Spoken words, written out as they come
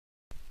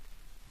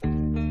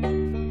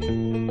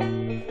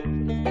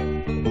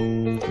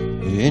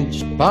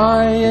inch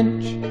by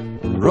inch,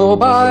 row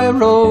by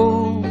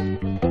row,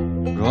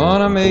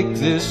 gonna make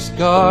this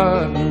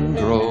garden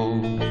grow.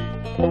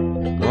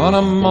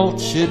 Gonna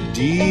mulch it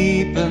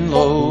deep and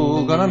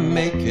low, gonna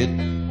make it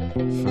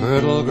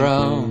fertile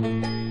ground.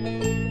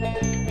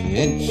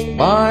 Inch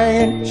by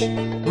inch,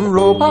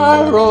 row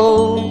by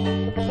row,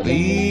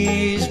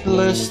 please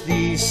bless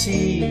these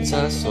seeds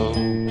I sow.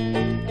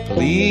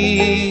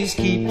 Please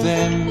keep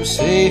them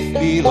safe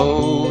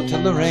below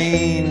till the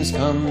rains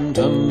come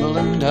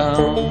tumbling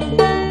down.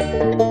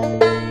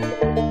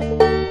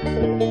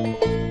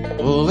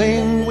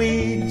 Pulling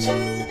weeds,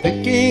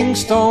 picking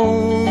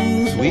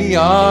stones, we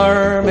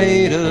are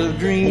made of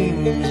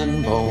dreams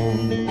and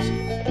bones.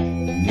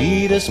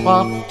 Need a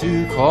spot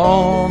to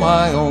call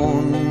my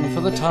own,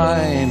 for the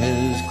time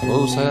is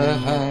close at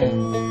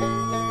hand.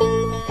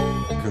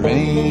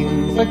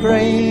 Grain for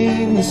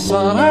grain,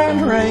 sun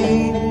and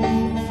rain,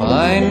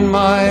 find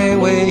my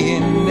way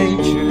in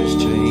nature's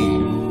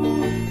chain.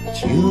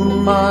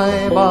 Tune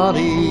my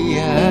body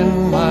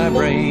and my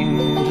brain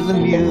to the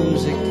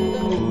music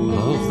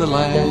of the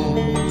land.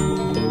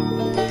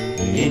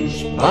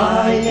 Inch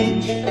by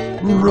inch,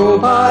 row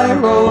by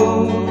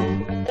row,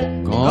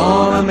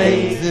 gonna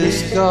make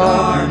this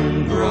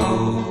garden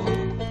grow.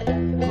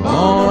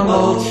 Gonna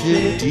mulch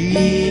it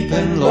deep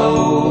and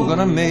low,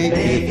 gonna make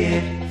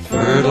it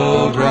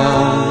fertile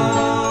ground.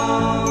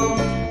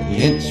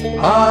 Inch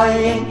by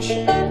inch,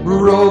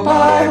 row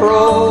by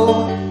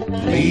row,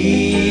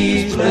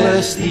 please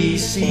bless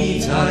these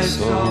seeds I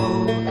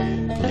sow.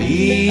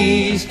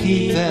 Please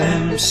keep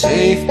them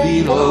safe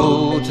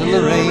below till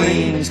the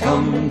rains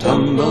come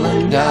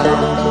tumbling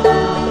down.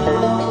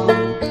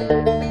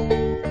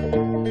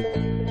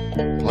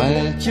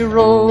 Plant your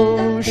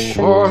rows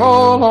short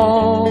or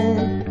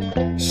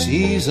long,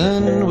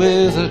 seasoned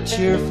with a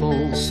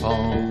cheerful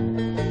song.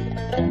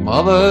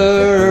 Mother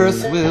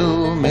Earth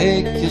will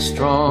make you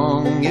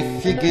strong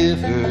if you give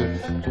her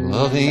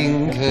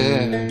loving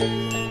care.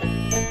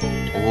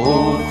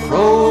 Old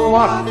crow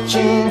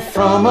watching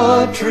from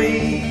a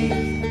tree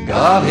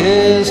got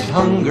his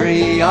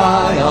hungry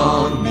eye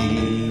on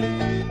me.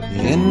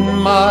 In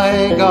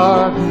my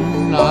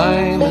garden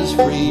I'm as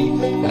free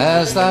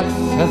as that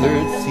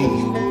feathered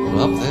thief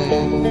up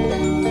there.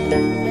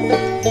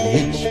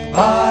 Inch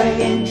by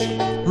inch,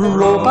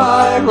 row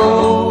by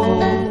row,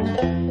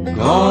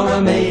 gonna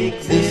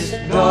make this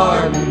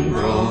garden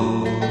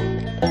grow.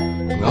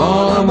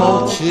 Gonna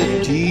mulch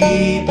it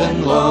deep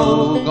and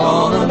low,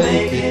 gonna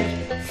make it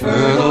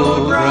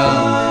fertile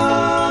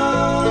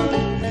ground.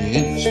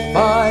 Inch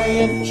by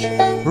inch,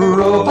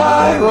 row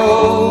by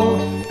row,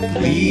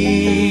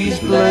 please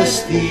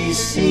bless these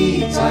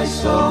seeds I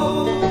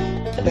sow.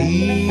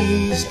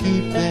 Please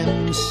keep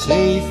them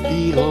safe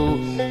below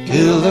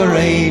till the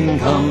rain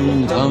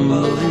come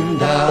tumbling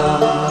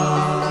down.